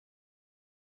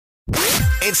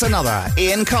It's another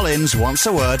Ian Collins Wants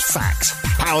a Word fact,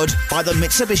 powered by the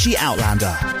Mitsubishi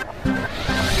Outlander.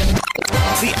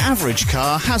 The average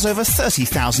car has over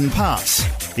 30,000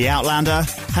 parts. The Outlander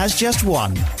has just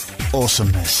one.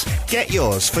 Awesomeness. Get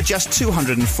yours for just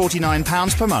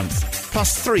 £249 per month,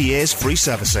 plus 3 years free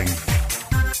servicing.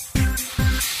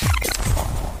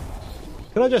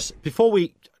 Can I just, before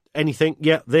we can I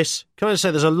just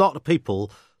say there's a lot of people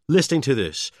listening to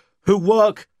this who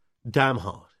work damn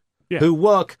hard, who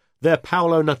work their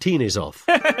Paolo Nutinis off.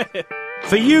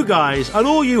 For you guys and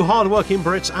all you hard-working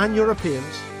Brits and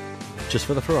Europeans, just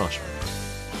for the Farage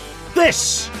fans,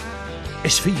 this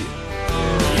is for you.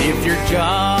 If your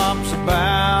job's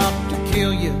about to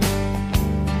kill you,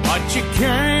 but you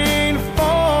can't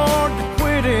afford to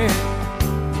quit it,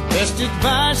 best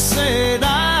advice that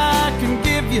I can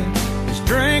give you is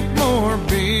drink more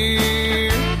beer.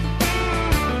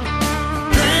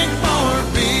 Drink more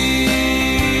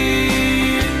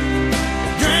beer.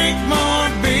 Drink more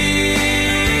beer.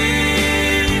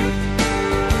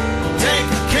 Take a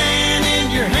can in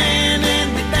your hand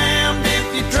and be damned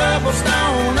if your trouble's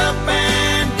thrown up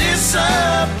and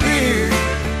disappear.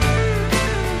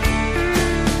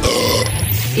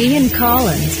 Ian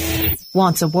Collins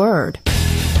wants a word.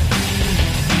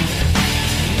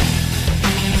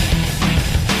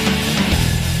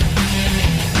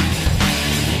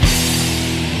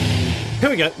 Here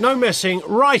we go. No messing.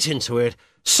 Right into it.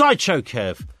 Sideshow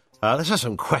Kev. Let's have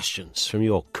some questions from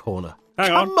your corner.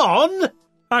 Come on.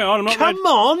 Hang on, I'm not ready. Come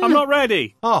on. I'm not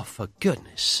ready. Oh, for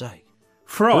goodness sake.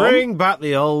 From... Bring back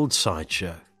the old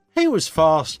Sideshow. He was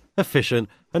fast, efficient,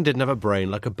 and didn't have a brain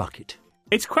like a bucket.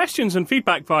 It's questions and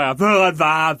feedback via from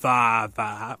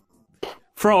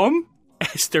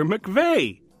Esther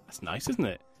McVeigh. That's nice, isn't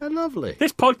it? Lovely.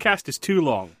 This podcast is too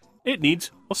long. It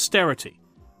needs austerity.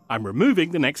 I'm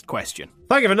removing the next question.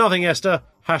 Thank you for nothing, Esther.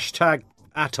 Hashtag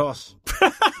Atos.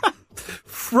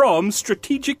 From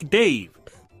Strategic Dave,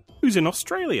 who's in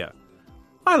Australia.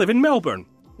 I live in Melbourne.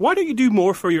 Why don't you do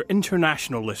more for your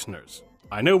international listeners?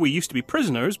 I know we used to be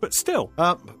prisoners, but still.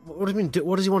 What do you mean?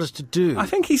 What does he want us to do? I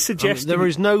think he's suggesting... there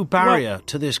is no barrier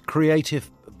to this creative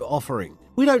offering.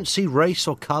 We don't see race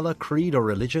or colour, creed or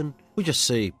religion. We just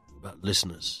see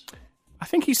listeners. I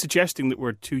think he's suggesting that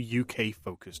we're too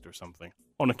UK-focused or something,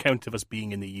 on account of us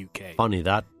being in the UK. Funny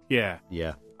that. Yeah.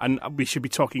 Yeah. And we should be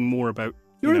talking more about...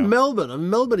 You're in Melbourne,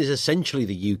 and Melbourne is essentially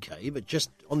the UK, but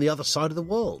just on the other side of the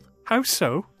world. How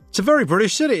so? It's a very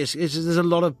British city. There's a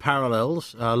lot of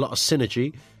parallels, a lot of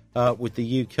synergy with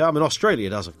the UK. I mean, Australia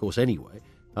does, of course, anyway.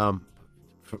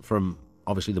 From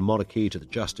obviously the monarchy to the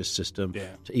justice system,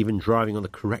 to even driving on the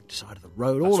correct side of the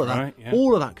road, all of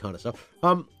that kind of stuff.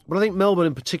 But I think Melbourne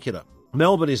in particular,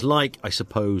 Melbourne is like, I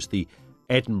suppose, the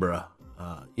Edinburgh.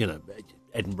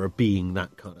 Edinburgh being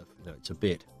that kind of, it's a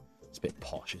bit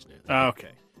posh, isn't it?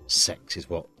 Okay. Sex is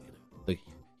what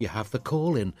you have the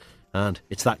call in. And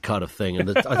it's that kind of thing.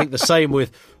 And I think the same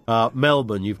with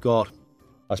Melbourne. You've got,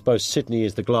 I suppose, Sydney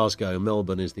is the Glasgow,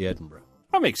 Melbourne is the Edinburgh.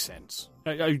 That makes sense.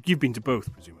 You've been to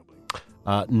both, presumably.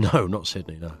 No, not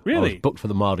Sydney, no. Really? I was booked for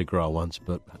the Mardi Gras once,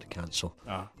 but had to cancel.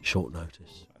 Short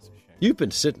notice. That's a shame. You've been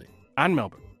to Sydney? And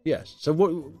Melbourne. Yes.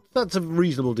 So that's a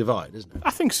reasonable divide, isn't it?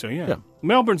 I think so, yeah.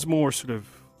 Melbourne's more sort of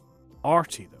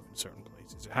arty, though, in certain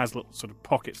places. It has little sort of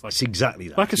pockets like... It's exactly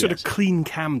that. Like a sort of clean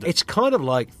Camden. It's kind of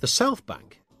like the South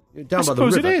Bank. Down by the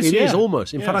suppose river. it is, It is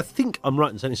almost. In fact, I think I'm right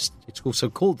in saying it's also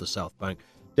called the South Bank.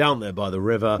 Down there by the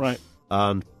river. Right.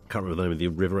 And can't remember the name of the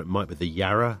river. It might be the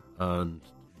Yarra. And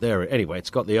there, anyway, it's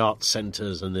got the art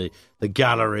centres and the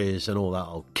galleries and all that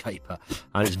old caper.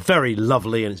 And it's very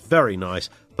lovely and it's very nice,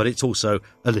 but it's also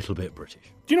a little bit British.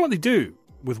 Do you know what they do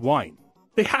with wine?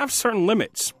 They have certain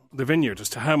limits, the vineyard, as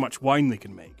to how much wine they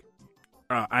can make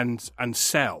and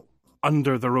sell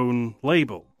under their own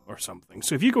label or something.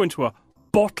 So if you go into a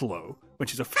Bottolo,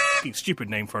 which is a fucking stupid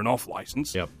name for an off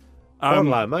license. Yep.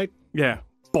 Bottle, mate. Yeah,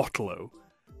 Bottolo.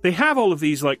 They have all of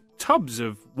these like tubs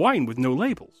of wine with no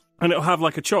labels, and it'll have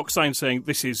like a chalk sign saying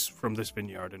this is from this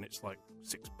vineyard, and it's like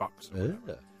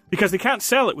 $6 because they can't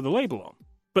sell it with a label on,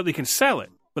 but they can sell it,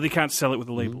 but they can't sell it with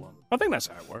a label on. I think that's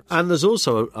how it works. And there's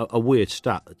also a weird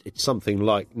stat. It's something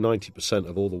like 90%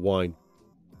 of all the wine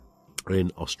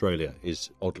in Australia is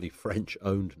oddly French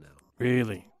owned now.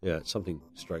 Really? Yeah, it's something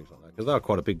strange like that. Because they're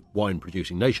quite a big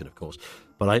wine-producing nation, of course.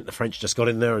 But I think the French just got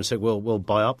in there and said, well, we'll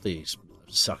buy up these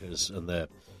suckers and their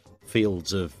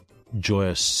fields of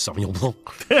joyous Sauvignon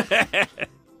Blanc.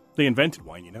 They invented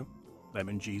wine,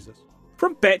 Lemon Jesus.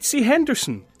 From Betsy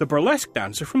Henderson, the burlesque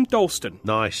dancer from Dalston.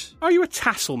 Nice. Are you a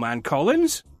tassel man,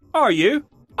 Collins? Are you?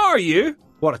 Are you?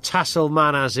 What, a tassel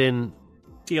man as in...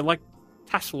 Do you like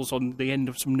tassels on the end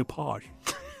of some nappage?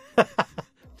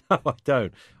 I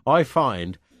don't. I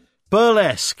find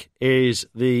burlesque is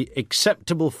the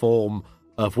acceptable form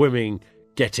of women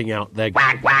getting out their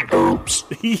oops.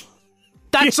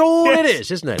 That's all it is,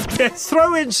 isn't it? Yes.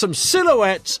 Throw in some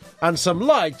silhouettes and some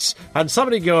lights, and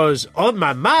somebody goes, "Oh,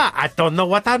 mama, I don't know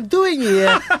what I'm doing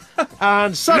here."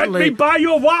 And Let suddenly, me buy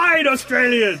your wine,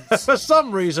 Australians! for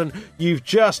some reason, you've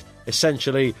just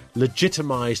essentially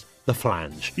legitimised the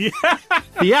flange. Yeah.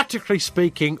 Theatrically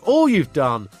speaking, all you've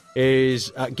done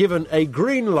is given a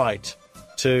green light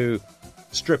to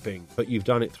stripping, but you've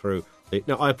done it through.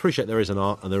 Now, I appreciate there is an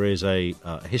art and there is a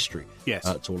history Yes.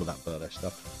 to all of that burlesque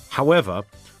stuff. However,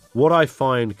 what I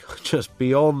find just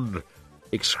beyond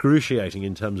excruciating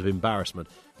in terms of embarrassment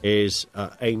is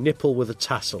a nipple with a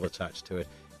tassel attached to it.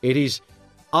 It is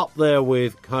up there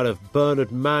with kind of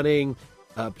Bernard Manning,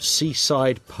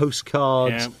 seaside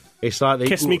postcards. Yeah. It's like they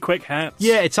Kiss me quick hats.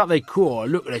 Yeah, it's up there. Cool.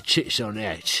 Look at the chicks on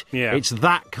edge. Yeah. It's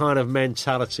that kind of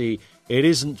mentality. It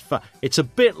isn't. It's a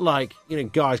bit like,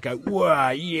 guys go, "Wow,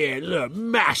 yeah, look,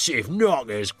 massive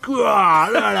knockers.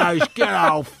 God, look at those good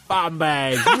old fun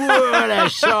bags. What the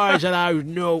size of those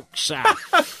nooks."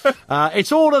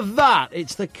 It's all of that.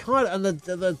 It's the kind of, and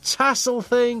the tassel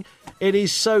thing. It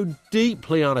is so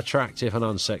deeply unattractive and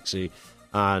unsexy,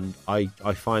 and I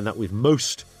find that with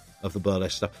most of the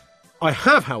burlesque stuff. I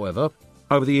have, however,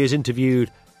 over the years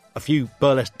interviewed a few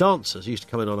burlesque dancers who used to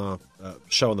come in on our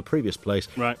show on the previous place.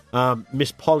 Right.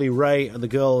 Miss Polly Ray and the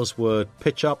girls would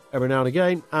pitch up every now and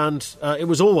again, and it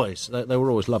was always, they were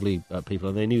always lovely people,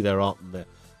 and they knew their art and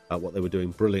what they were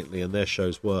doing brilliantly, and their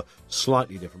shows were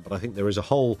slightly different. But I think there is a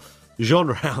whole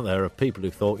genre out there of people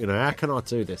who thought, how can I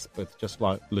do this with just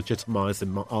like legitimising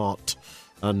my art?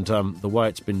 And the way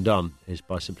it's been done is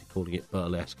by simply calling it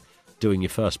burlesque, doing your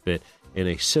first bit in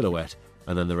a silhouette,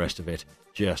 and then the rest of it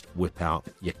just whip out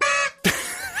your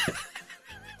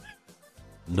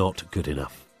not good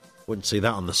enough. Wouldn't see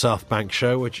that on the South Bank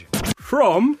show, would you?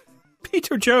 From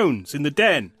Peter Jones in the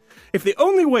Den. If the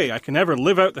only way I can ever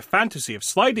live out the fantasy of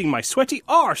sliding my sweaty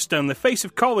arse down the face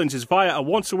of Collins is via a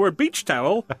once-a-word beach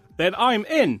towel, then I'm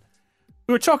in.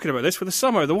 We were talking about this for the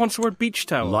summer, the once-a-word beach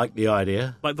towel. Like the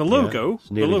idea. Like the logo,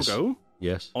 Yeah,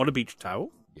 yes. on a beach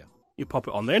towel. Yeah. You pop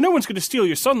it on there. No one's going to steal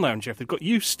your sun lounger if they've got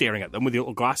you staring at them with your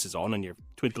little glasses on and your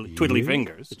twiddly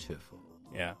fingers. Beautiful.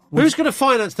 Yeah. Who's going to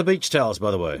finance the beach towels,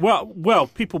 by the way? Well,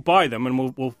 people buy them, and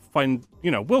we'll find.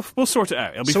 We'll sort it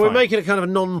out. It'll be So fine. we're making it kind of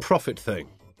a non-profit thing.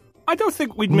 I don't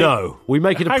think we'd make. No, we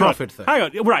make it a profit thing. Hang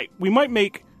on, right? We might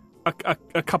make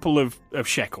a couple of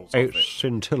shekels. A Of it.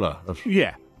 scintilla.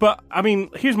 Yeah, but I mean,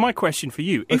 here's my question for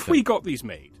you: if Okay. we got these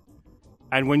made,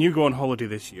 and when you go on holiday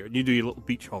this year and you do your little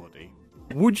beach holiday,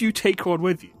 would you take one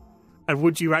with you? And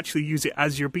would you actually use it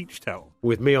as your beach towel?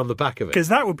 With me on the back of it. Because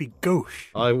that would be gauche.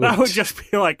 I would. That would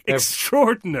just be like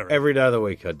extraordinary. Every day of the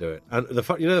week I'd do it. And the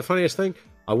funniest thing?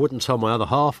 I wouldn't tell my other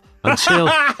half until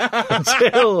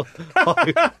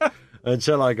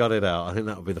until I got it out. I think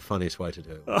that would be the funniest way to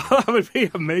do it. That would be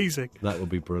amazing. That would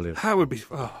be brilliant. That would be.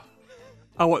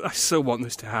 I so want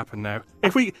this to happen now.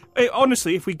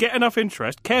 Honestly, if we get enough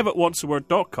interest,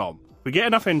 kev@onceaword.com. If we get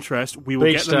enough interest, we will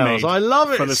Beach get them towels. made I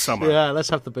love it. for the summer. Yeah, let's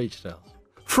have the beach towels.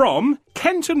 From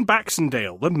Kenton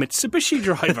Baxendale, the Mitsubishi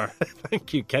driver.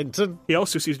 Thank you, Kenton. He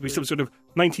also seems to be some sort of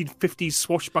 1950s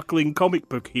swashbuckling comic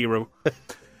book hero.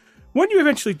 When you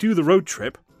eventually do the road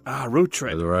trip, The road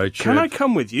trip. can I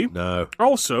come with you? No.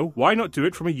 Also, why not do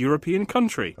it from a European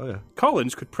country? Oh, yeah.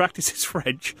 Collins could practice his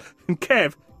French, and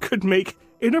Kev could make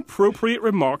inappropriate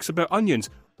remarks about onions.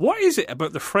 What is it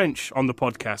about the French on the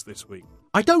podcast this week?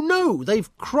 I don't know. They've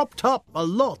cropped up a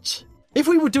lot. If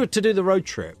we would do it to do the road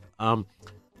trip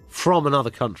from another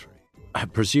country,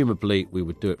 presumably we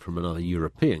would do it from another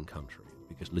European country,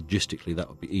 because logistically that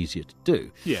would be easier to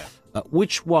do. Yeah.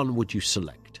 Which one would you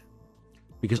select?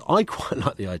 Because I quite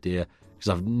like the idea,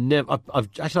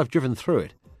 because I've driven through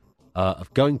it,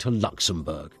 of going to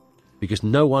Luxembourg, because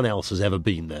no one else has ever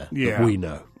been there Yeah. that we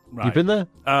know. Right. You been there?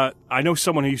 I know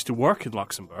someone who used to work in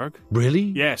Luxembourg. Really?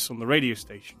 Yes, on the radio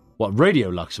station. What, Radio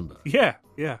Luxembourg? Yeah.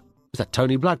 Was that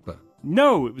Tony Blackburn?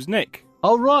 No, it was Nick.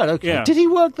 Oh, right, okay. Yeah. Did he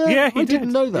work there? Yeah, he I did.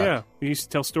 didn't know that. Yeah, he used to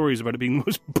tell stories about it being the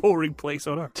most boring place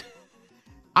on earth.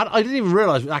 I didn't even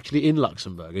realise it was actually in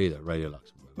Luxembourg either, Radio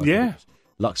Luxembourg. I Yeah. thought it was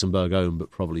Luxembourg owned,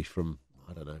 but probably from,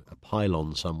 I don't know, a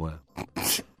pylon somewhere.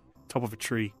 Top of a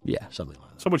tree. Yeah, something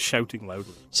like that. Someone shouting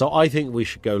loudly. So I think we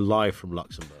should go live from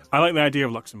Luxembourg. I like the idea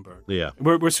of Luxembourg. Yeah.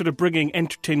 We're sort of bringing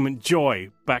entertainment joy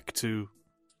back to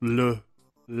Le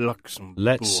Luxembourg.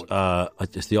 Let's,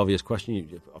 it's the obvious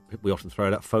question. We often throw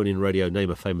it out. Phone in radio, name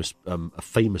a famous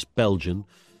Belgian,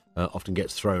 often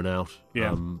gets thrown out.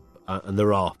 Yeah. And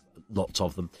there are lots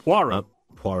of them. Poirot.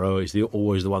 Poirot is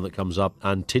always the one that comes up,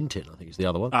 and Tintin, I think, is the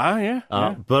other one. Ah, yeah.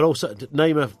 But also,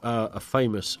 name a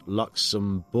famous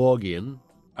Luxembourgian.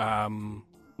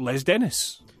 Les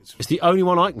Dennis. It's the only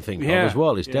one I can think of as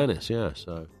well, is yeah. Dennis, yeah,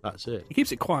 so that's it. He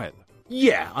keeps it quiet.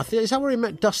 Yeah, I think, is that where he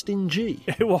met Dustin G?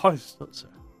 It was. That's it.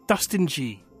 Dustin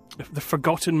G, the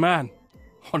forgotten man,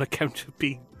 on account of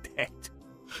being dead.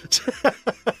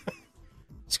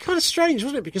 It's kind of strange,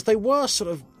 wasn't it? Because they were sort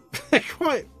of they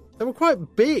were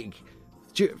quite big.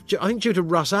 I think due to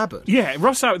Russ Abbott. Yeah,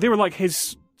 Russ Abbott. They were like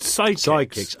his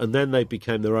sidekicks, and then they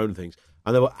became their own things,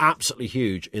 and they were absolutely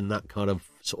huge in that kind of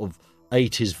sort of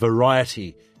 80s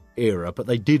variety era. But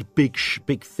they did big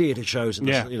theatre shows, and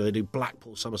they do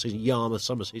Blackpool summer season, Yarmouth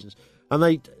summer seasons, and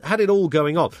they had it all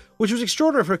going on, which was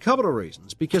extraordinary for a couple of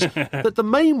reasons. Because the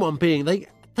main one being they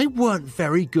weren't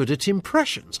very good at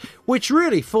impressions, which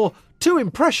really, for two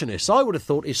impressionists, I would have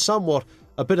thought is somewhat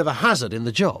a bit of a hazard in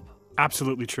the job.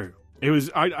 Absolutely true. It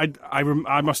was.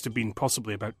 I must have been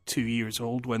possibly about 2 years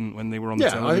old when they were on the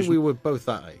television. Yeah, I think we were both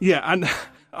that age. Yeah, and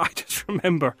I just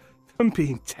remember them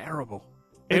being terrible.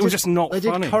 It was just not funny.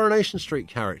 They did Coronation Street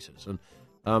characters, and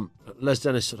Les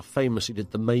Dennis sort of famously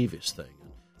did the Mavis thing.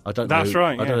 I don't know. That's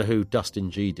right. I don't know who Dustin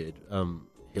G did.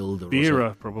 Hilda.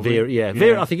 Vera, probably. Vera,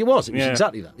 Vera. I think it was. It was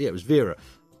exactly that. Yeah, it was Vera.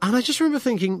 And I just remember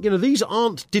thinking, these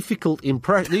aren't difficult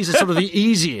impressions. These are sort of the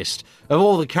easiest of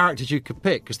all the characters you could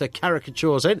pick, because they're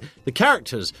caricatures. The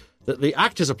characters that the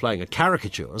actors are playing are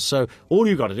caricatures, so all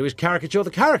you've got to do is caricature the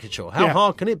caricature. How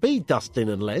hard can it be, Dustin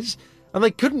and Les? And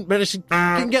they couldn't manage to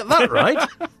get that right.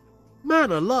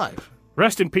 Man alive.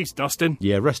 Rest in peace, Dustin.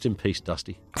 Yeah, rest in peace,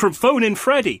 Dusty. From Phone In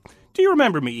Freddy. Do you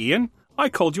remember me, Ian? I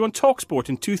called you on TalkSport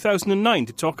in 2009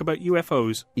 to talk about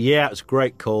UFOs. Yeah, it was a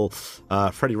great call.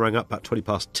 Freddie rang up about 20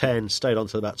 past 10, stayed on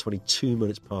till about 22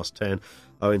 minutes past 10,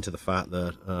 owing to the fact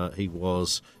that he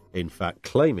was, in fact,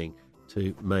 claiming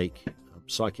to make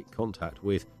psychic contact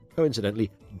with, coincidentally,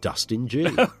 Dustin G.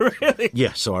 Oh, really?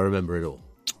 Yes, so I remember it all.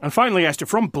 And finally, Esther,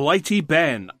 from Blighty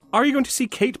Ben. Are you going to see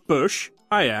Kate Bush?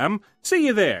 I am. See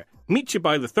you there. Meet you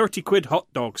by the 30-quid hot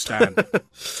dog stand.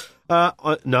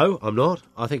 No, I'm not.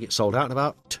 I think it sold out in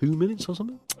about 2 minutes or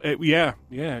something. It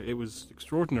was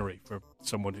extraordinary for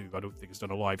someone who I don't think has done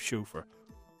a live show for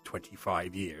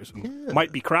 25 years and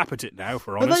might be crap at it now,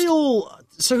 for honest. Are they all...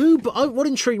 So what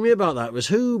intrigued me about that was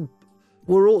who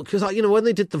were all... Because, when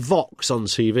they did the Vox on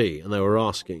TV and they were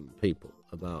asking people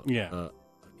about,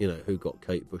 who got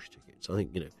Kate Bush tickets, I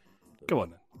think, Go on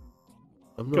then.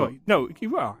 I'm not... Go on. No,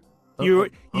 you are.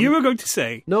 You were going to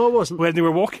say... No, I wasn't. When they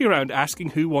were walking around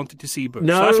asking who wanted to see Bush.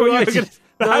 No, that's what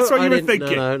you were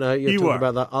thinking. No, you're talking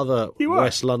about that other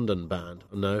West London band.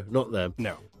 No, not them.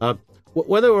 No.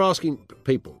 When they were asking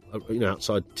people,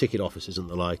 outside ticket offices and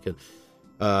the like, and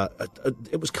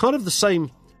it was kind of the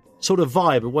same sort of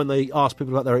vibe when they asked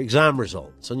people about their exam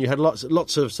results, and you had lots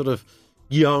of sort of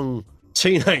young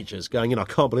teenagers going, I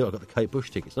can't believe I got the Kate Bush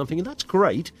tickets. And I'm thinking, that's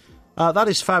great. That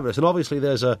is fabulous. And obviously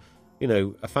there's a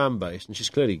fan base, and she's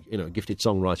clearly, a gifted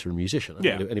songwriter and musician. I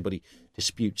don't think anybody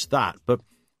disputes that, but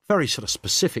very sort of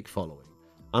specific following.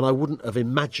 And I wouldn't have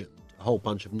imagined a whole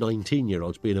bunch of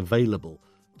 19-year-olds being available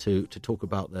to talk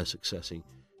about their success in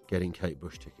getting Kate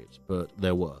Bush tickets, but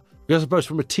there were. Because I suppose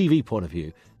from a TV point of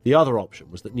view, the other option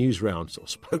was that Newsround sort of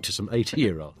spoke to some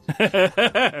 80-year-olds.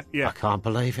 I can't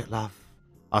believe it, love.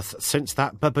 Since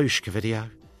that Babushka video,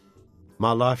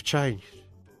 my life changed.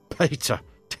 Peter,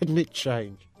 didn't it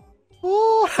change?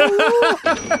 Oh,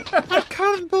 I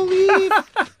can't believe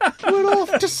we're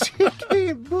off to see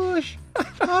Kate Bush.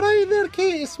 All right there,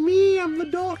 Kate, it's me. I'm the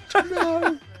doctor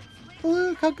now.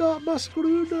 Look, I got my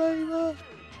screwdriver.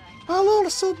 I'll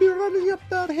also be running up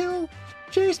that hill,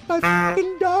 chased by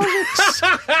f***ing dogs.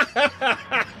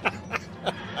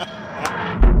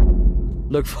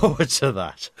 Look forward to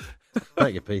that.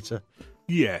 Thank you, Peter.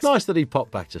 Yes. Nice that he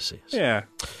popped back to see us. Yeah.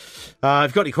 If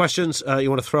you've got any questions you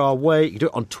want to throw our way, you can do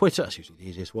it on Twitter. That's usually the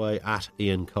easiest way, at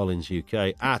Ian Collins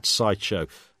UK, at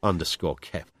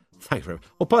Sideshow_Kev. Thank you very much.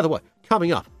 Oh, by the way,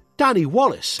 coming up, Danny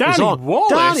Wallace is on.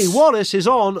 Danny Wallace is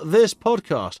on this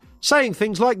podcast, saying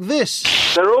things like this.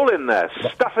 They're all in there,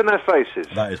 stuffing their faces,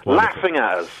 that is wonderful. Laughing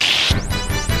at us.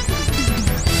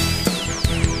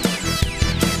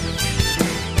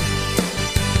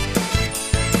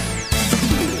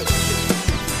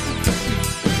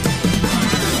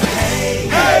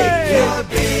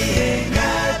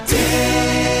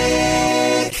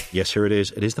 Yes, here it is.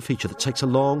 It is the feature that takes a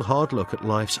long, hard look at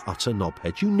life's utter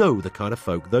knobhead. You know the kind of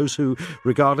folk, those who,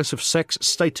 regardless of sex,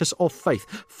 status or faith,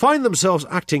 find themselves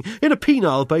acting in a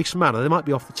penile-based manner. They might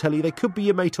be off the telly, they could be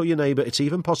your mate or your neighbour, it's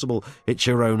even possible it's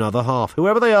your own other half.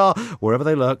 Whoever they are, wherever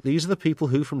they lurk, these are the people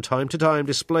who, from time to time,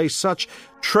 display such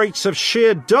traits of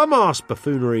sheer dumbass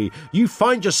buffoonery, you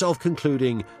find yourself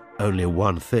concluding only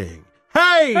one thing.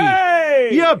 Hey!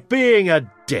 You're being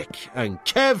a dick. And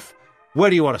Kev, where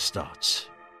do you want to start?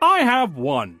 I have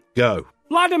one. Go.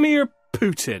 Vladimir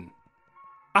Putin.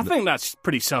 I think that's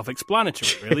pretty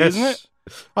self-explanatory, really, isn't it?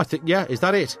 I think, yeah, is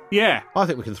that it? Yeah. I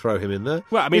think we can throw him in there.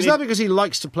 Well, I mean, is that because he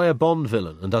likes to play a Bond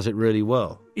villain and does it really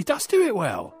well? He does do it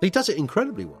well. He does it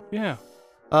incredibly well. Yeah.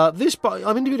 I've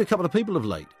interviewed a couple of people of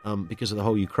late because of the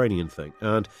whole Ukrainian thing,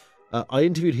 and I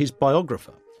interviewed his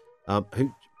biographer,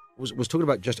 who was talking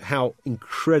about just how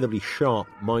incredibly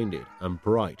sharp-minded and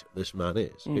bright this man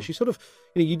is. Because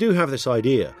you do have this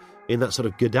idea in that sort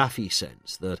of Gaddafi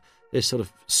sense that this sort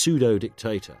of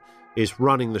pseudo-dictator is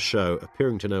running the show,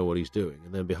 appearing to know what he's doing,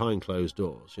 and then behind closed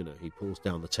doors, he pulls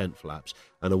down the tent flaps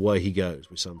and away he goes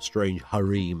with some strange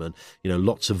harem and,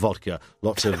 lots of vodka,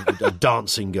 lots of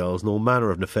dancing girls and all manner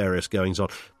of nefarious goings-on.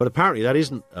 But apparently that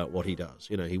isn't what he does.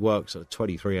 He works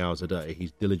 23 hours a day.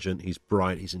 He's diligent, he's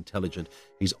bright, he's intelligent,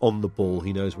 he's on the ball,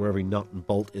 he knows where every nut and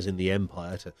bolt is in the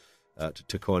empire,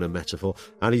 to coin a metaphor,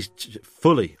 and he's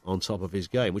fully on top of his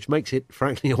game, which makes it,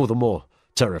 frankly, all the more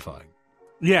terrifying.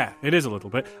 Yeah, it is a little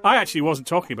bit. I actually wasn't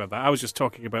talking about that. I was just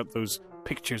talking about those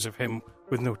pictures of him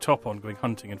with no top on going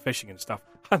hunting and fishing and stuff.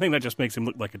 I think that just makes him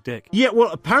look like a dick. Yeah, well,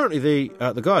 apparently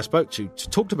the guy I spoke to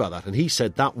talked about that, and he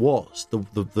said that was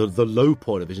the low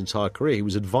point of his entire career. He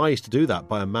was advised to do that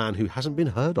by a man who hasn't been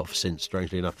heard of since,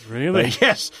 strangely enough. Really?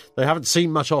 Yes, they haven't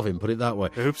seen much of him, put it that way.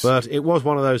 Oops. But it was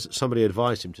one of those that somebody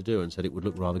advised him to do and said it would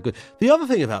look rather good. The other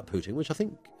thing about Putin, which I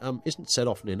think isn't said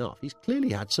often enough, he's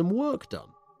clearly had some work done.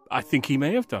 I think he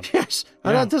may have done. Yes,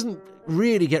 and that doesn't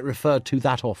really get referred to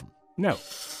that often. No.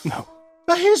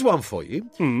 But here's one for you.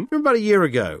 Remember about a year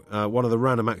ago, one of the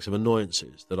random acts of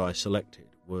annoyances that I selected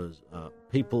was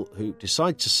people who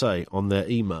decide to say on their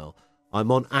email, I'm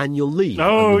on annual leave at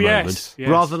the moment,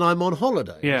 rather than I'm on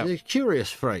holiday. Yeah. It's a curious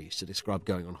phrase to describe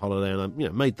going on holiday, and I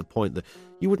made the point that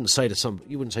you wouldn't say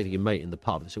to your mate in the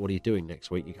pub, and say, what are you doing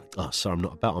next week? You go, oh, sorry, I'm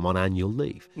not about, I'm on annual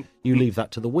leave. You leave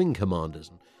that to the wing commanders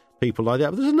and people like that.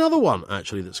 But there's another one,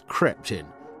 actually, that's crept in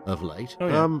of late,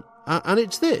 and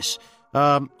it's this.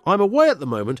 I'm away at the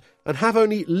moment and have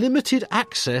only limited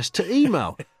access to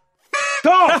email.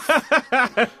 Off!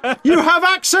 You have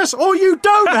access or you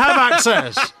don't have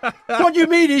access. What you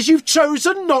mean is you've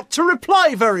chosen not to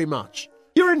reply very much.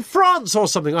 You're in France or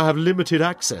something. I have limited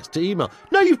access to email.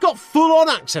 No, you've got full-on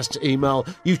access to email.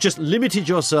 You've just limited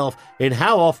yourself in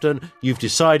how often you've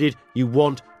decided you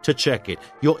want to check it.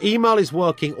 Your email is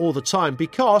working all the time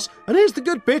because, and here's the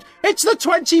good bit, it's the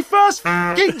 21st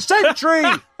fucking century.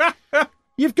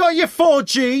 You've got your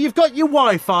 4G, you've got your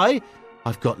Wi-Fi.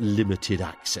 I've got limited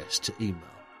access to email.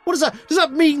 What does that? Does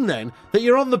that mean then that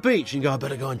you're on the beach and you go, I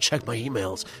better go and check my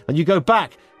emails, and you go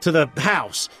back to the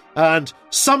house and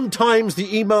sometimes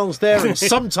the email's there and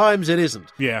sometimes it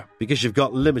isn't? Yeah. Because you've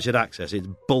got limited access. It's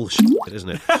bullshit, isn't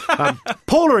it?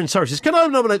 Paula in Surrey says, can I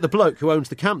nominate the bloke who owns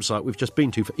the campsite we've just been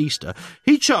to for Easter?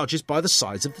 He charges by the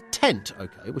size of the tent,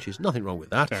 OK, which is nothing wrong with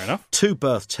that. Fair enough.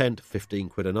 2-berth tent, 15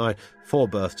 quid a night.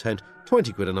 4-berth tent,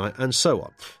 20 quid a night, and so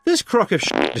on. This crock of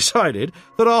shit decided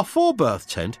that our 4-berth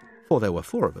tent, for there were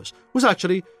 4 of us, was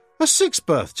actually a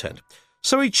 6-berth tent.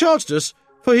 So he charged us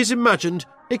for his imagined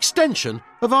extension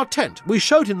of our tent. We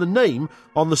showed him the name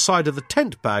on the side of the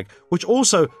tent bag, which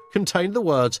also contained the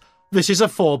words, this is a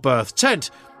 4-berth tent.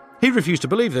 He refused to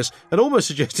believe this and almost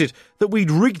suggested that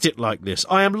we'd rigged it like this.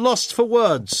 I am lost for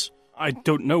words. I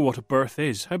don't know what a berth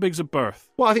is. How big's a berth?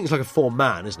 Well, I think it's like a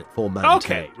 4-man, isn't it? 4-man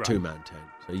okay, tent, right. 2-man tent.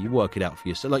 So you work it out for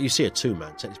yourself. Like you see a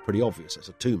 2-man tent, it's pretty obvious. It's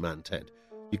a 2-man tent.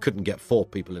 You couldn't get 4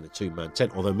 people in a 2-man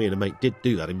tent, although me and a mate did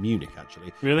do that in Munich,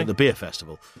 actually. Really? At the beer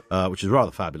festival, which is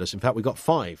rather fabulous. In fact, we got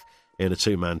 5 in a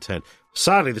 2-man tent.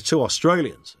 Sadly, the 2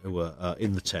 Australians who were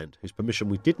in the tent, whose permission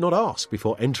we did not ask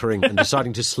before entering and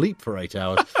deciding to sleep for 8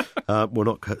 hours, were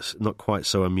not quite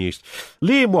so amused.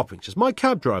 Liam Wapping says, my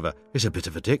cab driver is a bit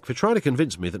of a dick for trying to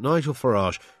convince me that Nigel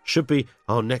Farage should be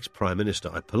our next Prime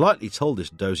Minister. I politely told this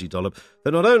dozy dollop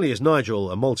that not only is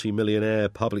Nigel a multi-millionaire,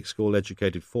 public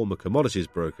school-educated former commodities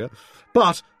broker,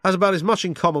 but has about as much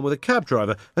in common with a cab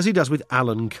driver as he does with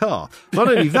Alan Carr. Not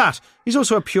only that, he's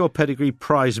also a pure pedigree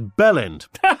prize bellend.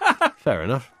 Fair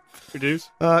enough. Produce.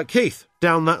 Keith,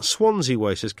 down that Swansea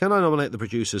way, says, can I nominate the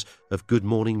producers of Good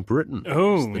Morning Britain?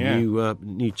 Oh, the yeah.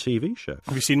 new TV show.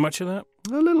 Have you seen much of that?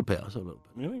 A little bit. I saw a little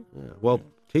bit. Really? Yeah. Well,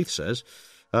 Keith says,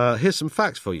 here's some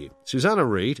facts for you. Susanna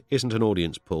Reid isn't an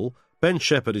audience pool. Ben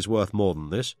Shepherd is worth more than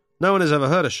this. No one has ever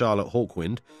heard of Charlotte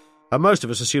Hawkwind. And most of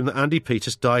us assume that Andy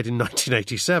Peters died in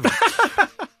 1987.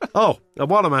 Oh, and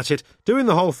while I'm at it, doing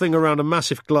the whole thing around a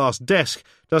massive glass desk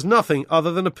does nothing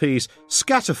other than appease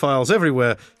scatophiles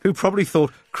everywhere who probably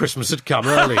thought Christmas had come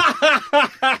early.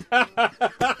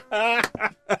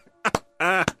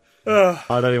 I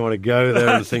don't even want to go there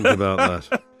and think about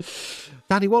that.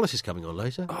 Danny Wallace is coming on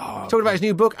later. Talking about his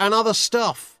new book and other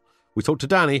stuff. We talk to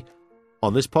Danny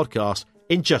on this podcast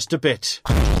in just a bit.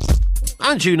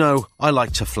 And you know, I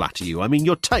like to flatter you. I mean,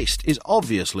 your taste is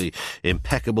obviously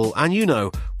impeccable and you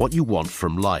know what you want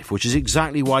from life, which is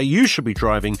exactly why you should be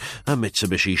driving a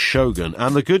Mitsubishi Shogun.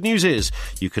 And the good news is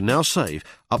you can now save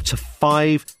up to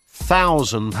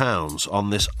 £5,000 on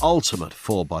this ultimate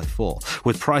 4x4,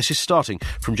 with prices starting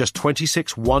from just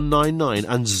 $26,199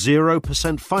 and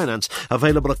 0% finance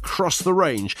available across the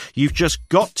range. You've just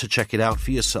got to check it out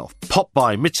for yourself. Pop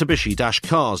by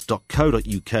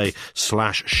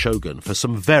mitsubishi-cars.co.uk/Shogun for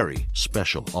some very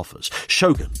special offers.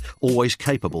 Shogun, always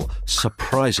capable,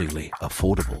 surprisingly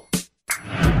affordable.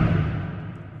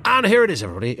 And here it is,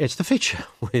 everybody. It's the feature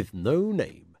with no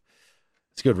name.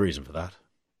 It's a good reason for that.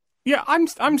 Yeah,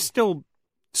 I'm still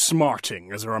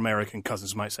smarting, as our American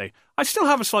cousins might say. I still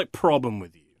have a slight problem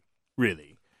with you,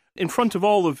 really. In front of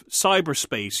all of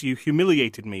cyberspace, you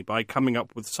humiliated me by coming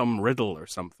up with some riddle or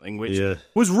something, which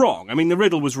was wrong. I mean, the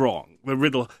riddle was wrong. The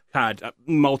riddle had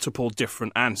multiple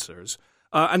different answers.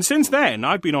 And since then,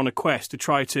 I've been on a quest to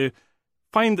try to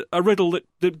find a riddle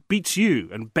that beats you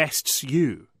and bests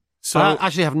you. So I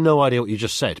actually have no idea what you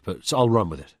just said, but I'll run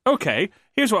with it. Okay,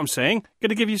 here's what I'm saying. Going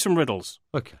to give you some riddles.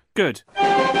 Okay. Good.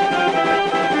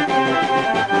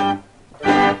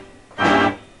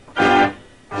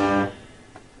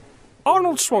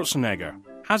 Arnold Schwarzenegger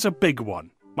has a big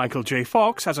one. Michael J.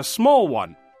 Fox has a small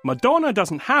one. Madonna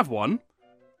doesn't have one.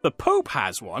 The Pope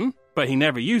has one, but he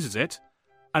never uses it.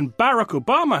 And Barack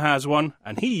Obama has one,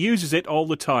 and he uses it all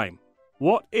the time.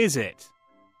 What is it?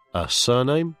 A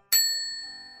surname?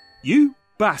 You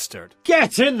bastard.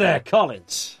 Get in there,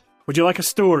 Collins. Would you like a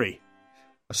story?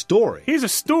 A story? Here's a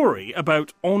story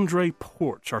about Andre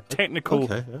Porch, our technical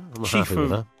chief happy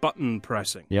with that. of button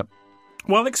pressing. Yep.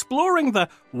 While exploring the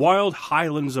wild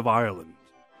highlands of Ireland,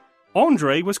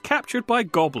 Andre was captured by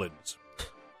goblins.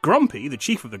 Grumpy, the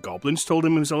chief of the goblins, told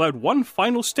him he was allowed one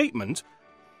final statement,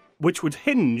 which would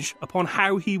hinge upon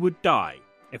how he would die.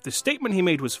 If the statement he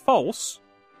made was false,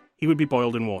 he would be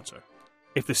boiled in water.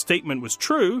 If the statement was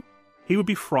true, he would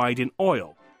be fried in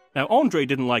oil. Now, Andre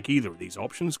didn't like either of these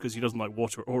options because he doesn't like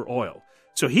water or oil.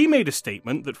 So he made a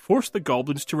statement that forced the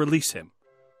goblins to release him.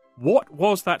 What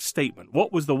was that statement?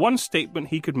 What was the one statement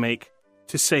he could make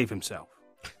to save himself?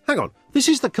 Hang on. This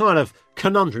is the kind of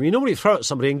conundrum you normally throw at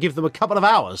somebody and give them a couple of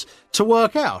hours to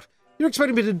work out. You're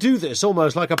expecting me to do this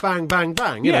almost like a bang, bang,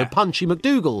 bang, you know, Punchy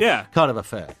McDougal kind of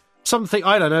affair. Something,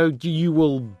 I don't know, you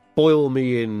will boil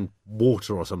me in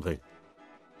water or something.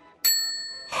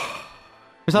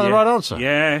 Is that the right answer?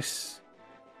 Yes.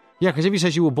 Yeah, because if he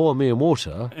says you will boil me in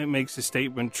water... It makes the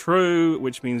statement true,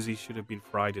 which means he should have been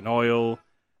fried in oil,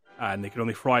 and they can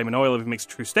only fry him in oil if he makes a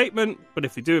true statement, but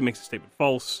if they do, it makes the statement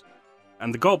false.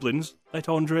 And the goblins let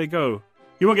Andre go.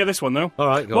 You won't get this one, though. All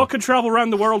right, go What on. could travel around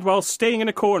the world while staying in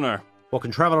a corner? What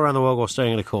can travel around the world while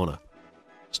staying in a corner?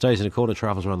 Stays in a corner,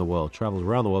 travels around the world. Travels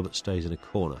around the world, but stays in a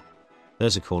corner.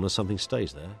 There's a corner, something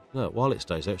stays there. No, while it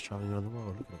stays there, it's travelling around the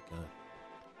world. Look at it go.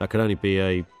 That could only be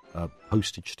a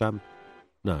postage stamp.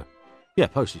 No. Yeah,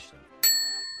 postage stamp.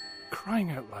 Crying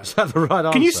out loud. Is that the right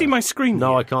answer? Can you see my screen?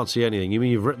 No, here? I can't see anything. You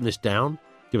mean you've written this down?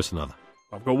 Give us another.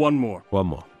 I've got one more. One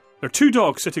more. There are two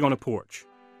dogs sitting on a porch.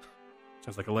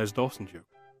 Sounds like a Les Dawson joke.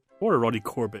 Or a Roddy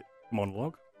Corbett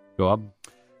monologue. Go on.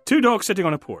 Two dogs sitting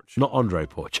on a porch. Not Andre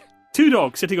Porch. Two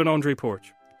dogs sitting on Andre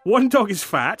Porch. One dog is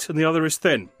fat and the other is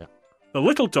thin. Yeah. The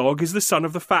little dog is the son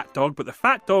of the fat dog, but the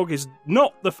fat dog is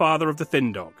not the father of the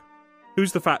thin dog.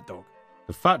 Who's the fat dog?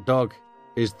 The fat dog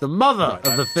is the mother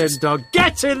of the thin dog.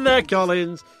 Get in there,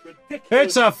 Collins. Ridiculous.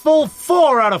 It's a full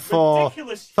 4 out of 4.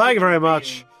 Ridiculous. Thank you very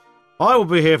much. I will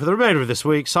be here for the remainder of this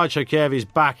week. Sideshow Kev is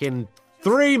back in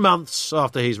 3 months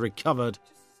after he's recovered.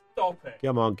 Stop it.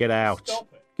 Come on, get out. Stop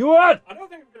it. Go on. I don't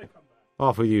think I'm going to come back.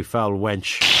 Off with you, foul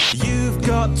wench. You've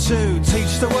got to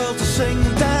teach the world to sing.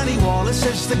 Danny Wallace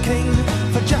is the king.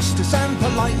 For justice and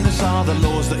politeness are the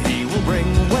laws that he will bring.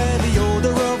 Where the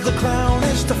order of the crown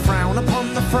is to frown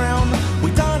upon the frown.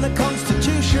 We done a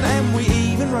constitution and we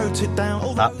even wrote sit down.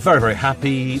 Very, very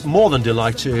happy, more than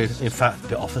delighted, in fact, a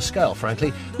bit off the scale,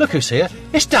 frankly. Look who's here.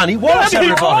 It's Danny Wallace,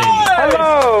 everybody.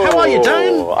 Hello! How are you,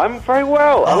 Dan? I'm very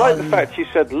well. I like the fact you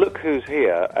said, look who's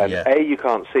here, and Yeah. A, you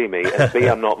can't see me, and B,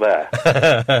 I'm not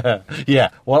there. Yeah,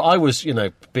 well, I was,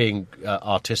 being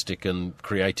artistic and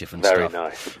creative and Very stuff.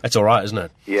 nice. It's all right, isn't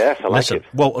it? Yes, I like Listen, it.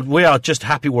 well, we are just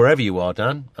happy wherever you are,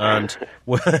 Dan, and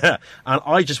and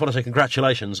I just want to say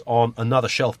congratulations on another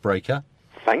shelf breaker.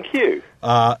 Thank you.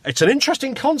 It's an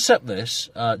interesting concept, this,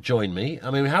 Join Me.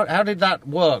 I mean, how did that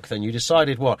work, then? You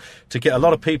decided, what, to get a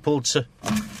lot of people to...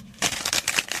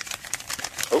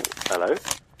 Oh, hello.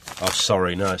 Oh,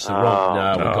 sorry, no, it's the wrong...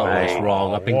 No, we got this mate.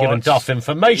 wrong. I've been given duff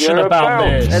information You're about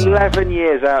this. 11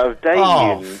 years out of date,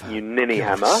 Oh, you ninny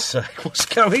hammer. So, what's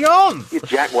going on? You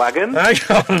jackwagon.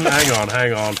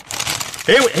 Hang on.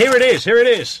 Here it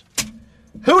is.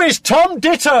 Who is Tom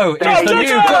Ditto? There Is the you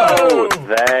new go.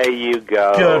 book. There you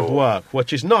go. Good work,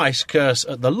 which is nice, because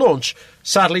at the launch,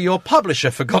 sadly, your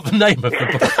publisher forgot the name of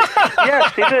the book.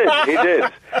 Yes, he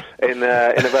did. In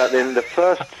the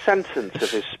first sentence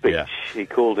of his speech, Yeah. he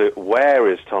called it,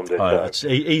 "Where is Tom Ditto?" It's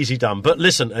easy done. But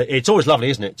listen, it's always lovely,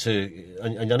 isn't it,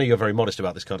 and I know you're very modest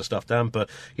about this kind of stuff, Dan,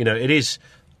 but, it is,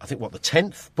 I think, the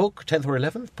 10th or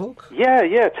 11th book? Yeah,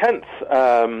 10th.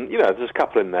 There's a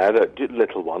couple in there,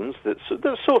 little ones, that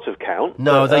sort of count.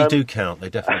 No, but, they do count. They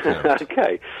definitely count.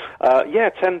 Okay.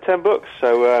 10 books.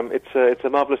 So it's a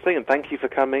marvellous thing, and thank you for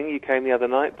coming. You came the other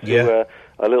night to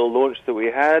a little launch that we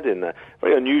had in a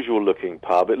very unusual-looking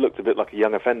pub. It looked a bit like a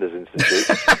Young Offenders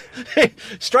Institute.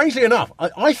 Strangely enough,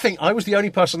 I think I was the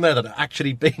only person there that had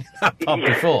actually been in that pub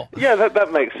before. Yeah,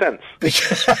 that makes sense.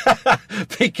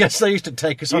 Because they used to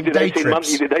take us on You day did 18 trips.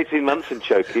 months. You did 18 months in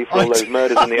Chokey for all those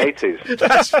murders in the 80s.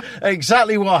 That's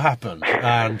exactly what happened.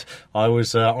 And I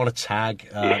was on a tag.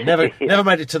 Never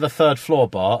made it to the third floor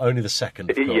bar, only the second,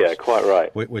 of course. Yeah, quite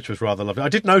right. Which was rather lovely. I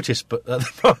did notice, but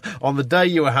on the day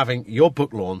you were having your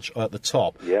book launch at the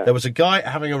top, there was a guy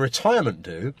having a retirement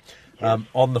do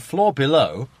on the floor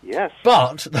below. Yes.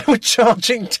 But they were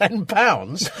charging £10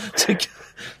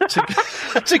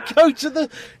 to go to the...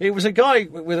 It was a guy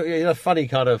with a funny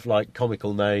kind of,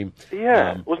 comical name.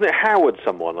 Yeah. Wasn't it Howard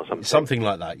someone or something? Something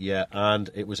like that, yeah. And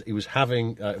he was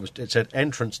having... it said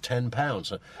entrance £10.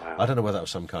 So Wow. I don't know whether that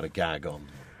was some kind of gag on...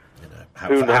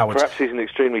 Who knows? Perhaps he's an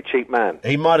extremely cheap man.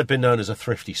 He might have been known as a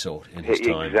thrifty sort in his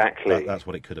time. Exactly. That's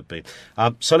what it could have been.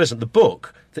 So listen, the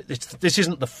book, this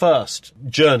isn't the first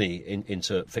journey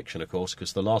into fiction, of course,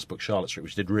 because the last book, Charlotte Street,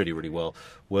 which did really, really well,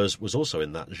 was also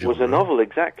in that genre. Was a novel,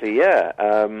 exactly, yeah.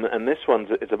 And this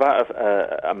it's about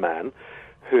a man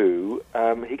who,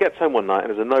 he gets home one night and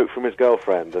there's a note from his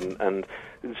girlfriend, and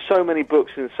in so many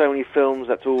books and so many films,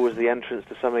 that's always the entrance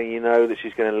to something that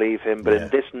she's going to leave him. But in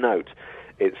this note,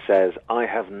 it says, "I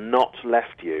have not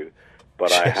left you,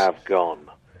 but I have gone.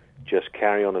 Just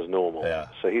carry on as normal." Yeah.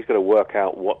 So he's got to work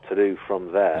out what to do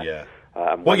from there.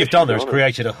 Yeah. What you've done there is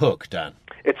created a hook, Dan.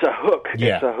 It's a hook.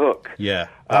 Yeah. It's a hook. Yeah.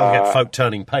 That'll get folk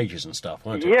turning pages and stuff,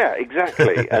 won't it? Yeah,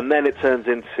 exactly. And then it turns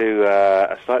into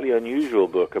a slightly unusual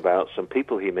book about some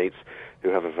people he meets who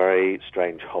have a very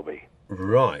strange hobby.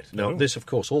 Right. Now, this, of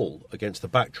course, all against the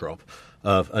backdrop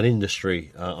of an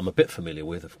industry I'm a bit familiar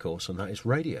with, of course, and that is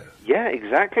radio. Yeah,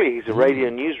 exactly. He's a radio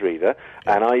newsreader,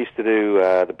 and I used to do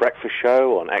the breakfast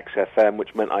show on XFM,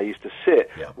 which meant I used to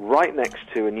sit right next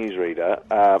to a newsreader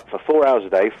for 4 hours a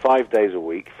day, 5 days a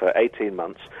week, for 18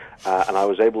 months, and I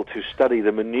was able to study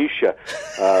the minutiae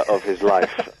of his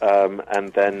life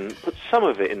and then put some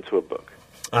of it into a book.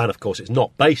 And, of course, it's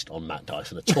not based on Matt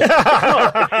Dyson at all.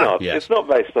 It's not. Yes. It's not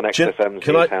based on XFM's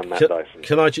Newtown Matt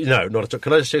Dyson. No, not at all.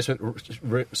 Can I just say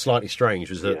something slightly strange?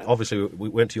 Was that obviously we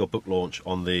went to your book launch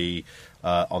on the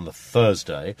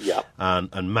Thursday,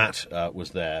 and Matt was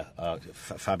there,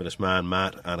 fabulous man,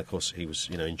 Matt, and of course he was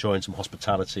enjoying some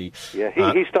hospitality. Yeah,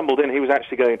 he stumbled in. He was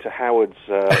actually going to Howard's.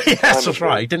 Yes, that's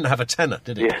right. He didn't have a tenner,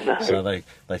 did he? Yeah, no. So they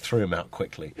threw him out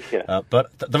quickly. Yeah.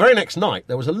 But the very next night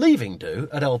there was a leaving do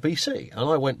at LBC, and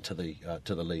I went to the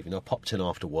leaving. I popped in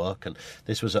after work, and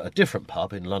this was at a different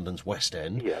pub in London's West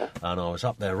End. Yeah. And I was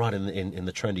up there right in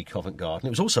the trendy Covent Garden.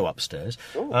 It was also upstairs,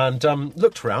 and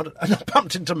looked around and I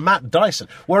bumped into Matt Dyson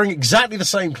wearing exactly the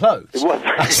same clothes. It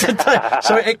was.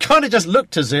 So it kind of just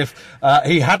looked as if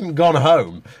he hadn't gone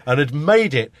home and had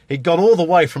made it. He'd gone all the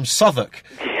way from Southwark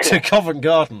to Covent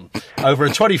Garden over a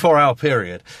 24-hour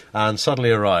period and suddenly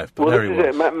arrived. But there he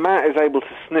was. Matt is able to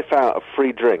sniff out a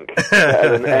free drink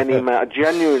better than any man.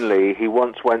 Genuinely, he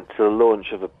once went to the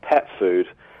launch of a pet food,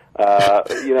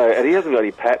 and he hasn't got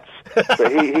any pets,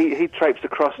 but he traipsed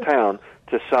across town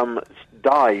to some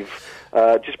dive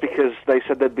just because they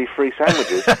said there'd be free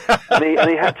sandwiches. and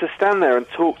he had to stand there and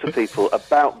talk to people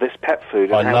about this pet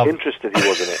food and how interested he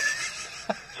was in it.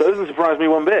 So it doesn't surprise me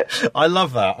one bit. I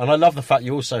love that, and I love the fact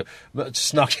you also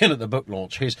snuck in at the book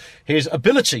launch. His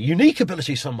ability, unique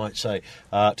ability, some might say,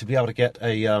 to be able to get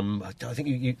a. I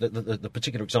think the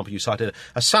particular example you cited,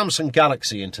 a Samsung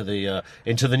Galaxy into the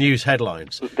news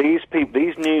headlines.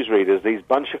 These newsreaders, these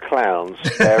bunch of clowns,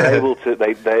 they're able to.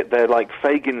 They're like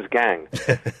Fagin's gang.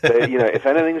 If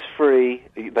anything's free,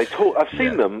 they talk. I've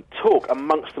seen them talk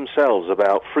amongst themselves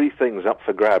about free things up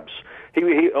for grabs.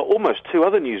 He almost two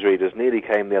other newsreaders nearly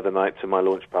came the other night to my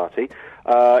launch party.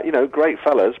 Great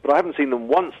fellas, but I haven't seen them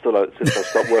once since I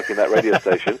stopped working at that radio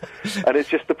station. And it's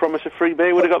just the promise of free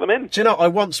beer would have got them in. Do you know, I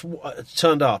once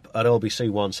turned up at LBC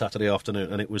one Saturday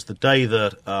afternoon, and it was the day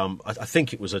that I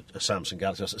think it was a Samsung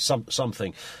Galaxy.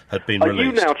 Something had been released.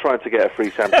 Are you now trying to get a free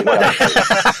Samsung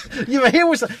Galaxy? Here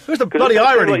was the bloody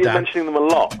irony, like Dan. You're mentioning them a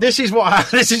lot. This is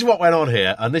what went on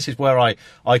here, and this is where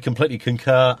I completely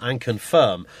concur and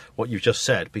confirm what you've just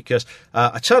said, because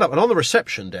I turned up, and on the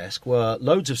reception desk were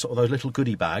loads of sort of those little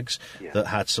goodie bags that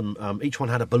had some. Each one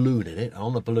had a balloon in it.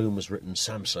 On the balloon was written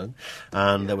Samsung,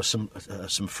 and there was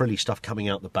some frilly stuff coming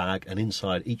out the bag, and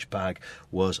inside each bag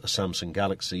was a Samsung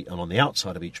Galaxy, and on the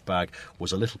outside of each bag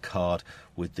was a little card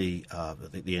with the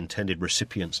intended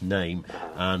recipient's name,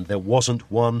 and there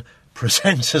wasn't one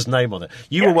presenter's name on it.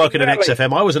 You were working at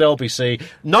XFM, I was at LBC.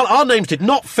 Our names did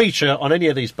not feature on any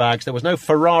of these bags. There was no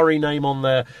Ferrari name on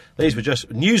there. These were just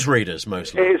newsreaders,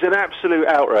 mostly. It is an absolute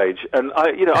outrage. And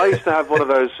I used to have one of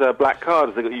those black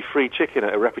cards that got you free chicken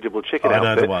at a reputable chicken outfit.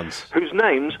 I know the ones. Whose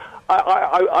names,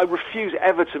 I refuse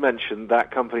ever to mention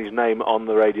that company's name on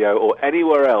the radio or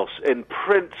anywhere else in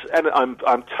print. And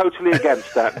I'm totally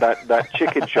against that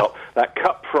chicken shop, that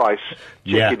cut price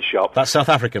chicken shop. That South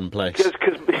African place.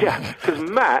 Because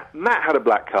Matt had a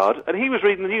black card, and he was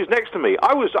reading the news next to me.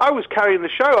 I was carrying the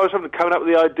show. I was coming up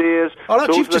with the ideas.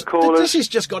 This has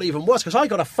just got even worse, because I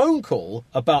got a phone call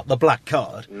about the black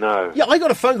card. No. Yeah, I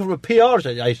got a phone call from a PR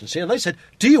agency, and they said,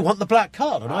 "Do you want the black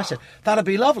card?" And I said, "That'd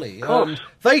be lovely."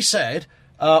 They said,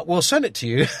 "We'll send it to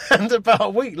you." And about a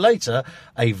week later,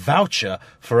 a voucher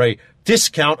for a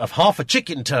discount of half a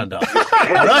chicken turned up.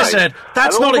 And I said,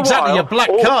 "That's not exactly your black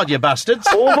card, you bastards."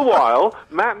 All the while,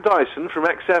 Matt Dyson from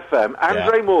XFM,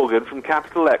 Andre Morgan from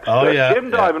Capital Extra,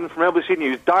 Jim Diamond from LBC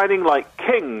News, dining like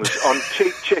kings on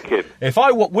cheap chicken.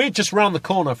 We're just round the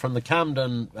corner from the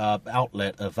Camden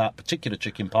outlet of that particular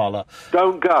chicken parlour.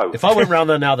 Don't go. If I went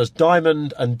round there now, there's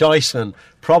Diamond and Dyson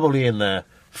probably in there,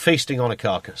 feasting on a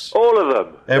carcass. All of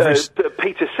them.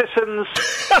 Peter Sissons,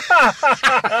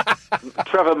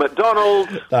 Trevor McDonald.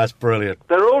 That's brilliant.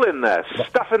 They're all in there,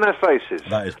 stuffing their faces,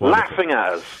 that is wonderful. Laughing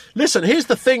at us. Listen, here's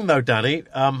the thing, though, Danny.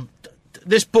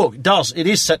 This book it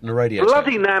is set in a radio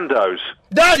Bloody station. Nando's.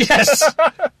 Yes!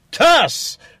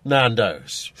 Curse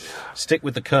Nando's. Stick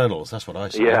with the kernels, that's what I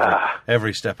say. Yeah.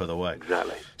 Every step of the way.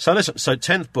 Exactly. So listen,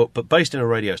 10th book, but based in a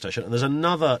radio station. And there's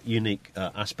another unique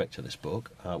aspect to this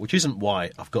book, which isn't why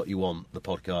I've got you on the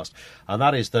podcast, and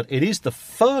that is that it is the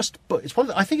first book.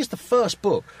 I think it's the first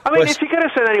book. I mean, if you're going to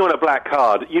send anyone a black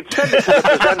card, you'd send it to the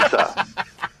presenter.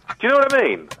 Do you know what I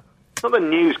mean? Not the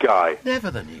news guy. Never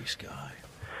the news guy.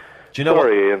 Do you know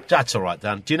Ian. That's all right,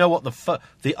 Dan. Do you know what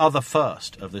the other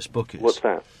first of this book is? What's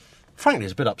that? Frankly,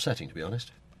 it's a bit upsetting, to be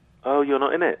honest. Oh, you're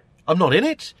not in it? I'm not in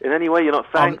it. In any way, you're not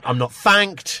thanked? I'm not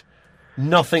thanked.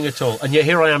 Nothing at all. And yet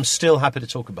here I am, still happy to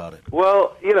talk about it.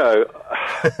 Well,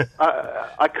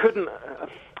 I couldn't...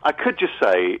 I could just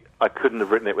say I couldn't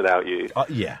have written it without you.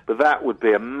 Yeah. But that would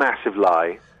be a massive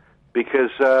lie.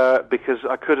 Because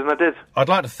I could and I did. I'd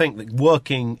like to think that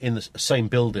working in the same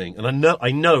building, and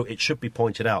I know it should be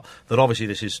pointed out that obviously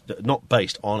this is not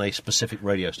based on a specific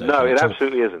radio station. No, it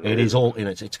absolutely isn't. It is all,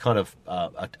 it's kind of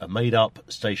a made-up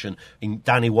station in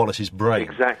Danny Wallace's brain.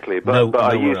 Exactly, but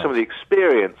I use some of the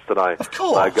experience that I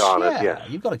garnered. Yeah.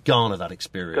 You've got to garner that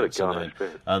experience,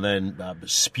 and then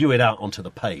spew it out onto the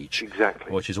page.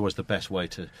 Exactly, which is always the best way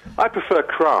to. I prefer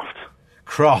craft,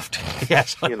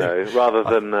 yes. Rather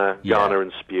than garner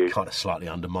and spew. Kind of slightly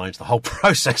undermines the whole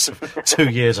process of 2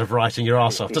 years of writing your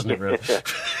arse off, doesn't it, really?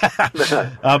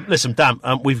 Listen, Dan,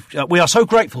 we are so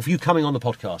grateful for you coming on the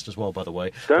podcast as well, by the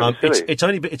way.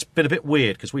 It's been a bit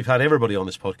weird, because we've had everybody on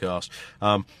this podcast,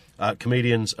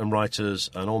 comedians and writers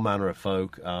and all manner of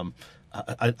folk,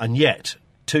 and yet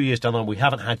 2 years down the line, we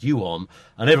haven't had you on,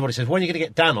 and everybody says, when are you going to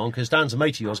get Dan on? Because Dan's a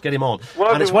mate of yours, get him on. Well,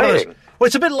 and I've it's been one of waiting. those. Well,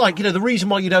 it's a bit like, the reason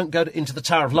why you don't go into the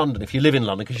Tower of London if you live in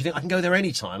London, because you think, I can go there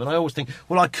any time. And I always think,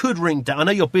 well, I could ring Dan. I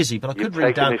know you're busy, but I could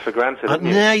ring Dan. You've taken me for granted, haven't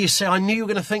you? Now you say, I knew you were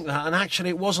going to think that, and actually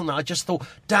it wasn't that. I just thought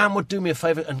Dan would do me a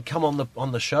favour and come on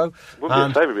the show. Would be a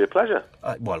favour, it'd be a pleasure.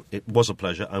 Well, it was a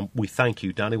pleasure, and we thank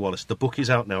you, Danny Wallace. The book is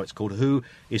out now. It's called Who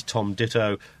is Tom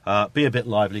Ditto? Be a bit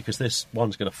lively, because this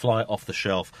one's going to fly off the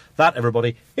shelf. That,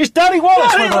 everybody, is Danny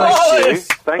Wallace!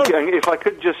 Thank you. And if I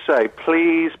could just say,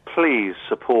 please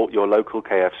support your local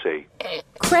KFC.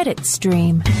 Credit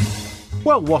Stream.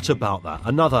 Well, what about that?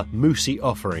 Another moosey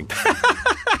offering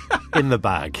in the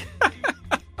bag.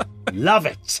 Love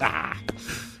it.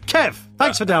 Kev,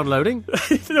 thanks for downloading.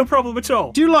 No problem at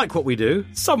all. Do you like what we do?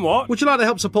 Somewhat. Would you like to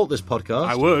help support this podcast?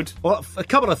 I would. Well, a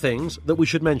couple of things that we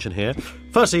should mention here.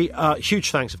 Firstly,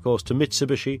 huge thanks, of course, to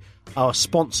Mitsubishi, our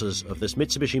sponsors of this,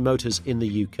 Mitsubishi Motors in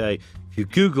the UK. If you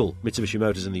Google Mitsubishi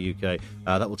Motors in the UK,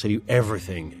 that will tell you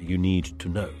everything you need to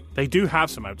know. They do have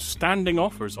some outstanding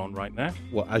offers on right now.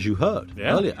 Well, as you heard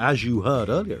Yeah.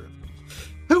 earlier.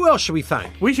 Who else should we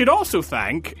thank? We should also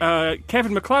thank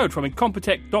Kevin MacLeod from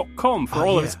Incompetech.com for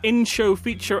all of his in-show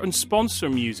feature and sponsor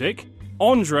music.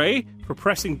 Andre for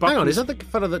pressing buttons. Hang on, is that the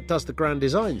fellow that does the Grand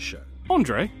Design show?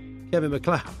 Andre? Kevin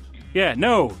MacLeod. Yeah,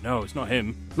 no, it's not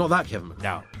him. Not that Kevin MacLeod.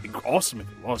 No, it'd be awesome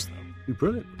if it was, though. Be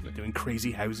brilliant. Doing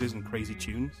crazy houses and crazy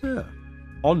tunes. Yeah.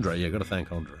 Andre, got to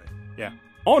thank Andre. Yeah.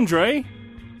 Andre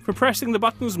for pressing the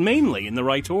buttons mainly in the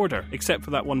right order, except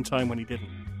for that one time when he didn't.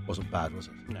 Wasn't bad, was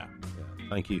it? No. Yeah,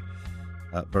 thank you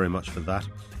very much for that.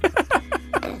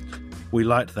 We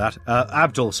liked that.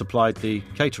 Abdul supplied the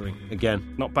catering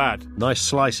again. Not bad. Nice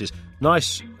slices.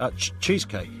 Nice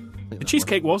cheesecake. The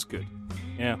cheesecake was good.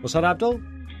 Yeah. Was that Abdul?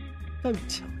 Don't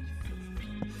tell me.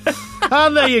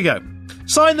 And there you go.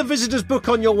 Sign the visitor's book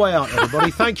on your way out, everybody.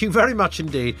 Thank you very much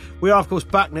indeed. We are, of course,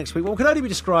 back next week. What can only be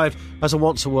described as a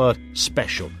Once a Word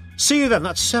special. See you then.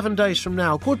 That's 7 days from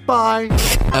now. Goodbye.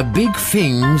 A Big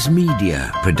Things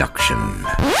Media production.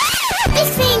 Big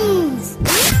Things!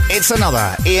 It's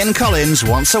another Ian Collins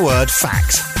Once a Word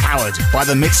fact, powered by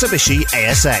the Mitsubishi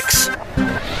ASX.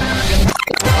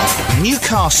 New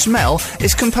car smell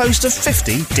is composed of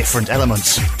 50 different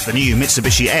elements. The new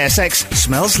Mitsubishi ASX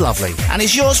smells lovely and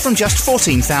is yours from just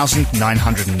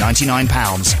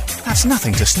 £14,999. That's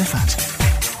nothing to sniff at.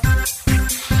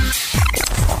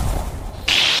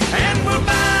 And we'll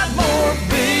buy more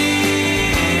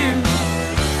beer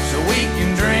so we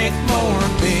can drink more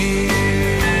beer.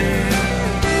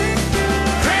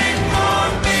 Drink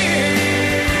more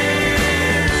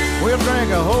beer. We'll drink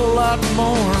a whole lot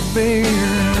more beer.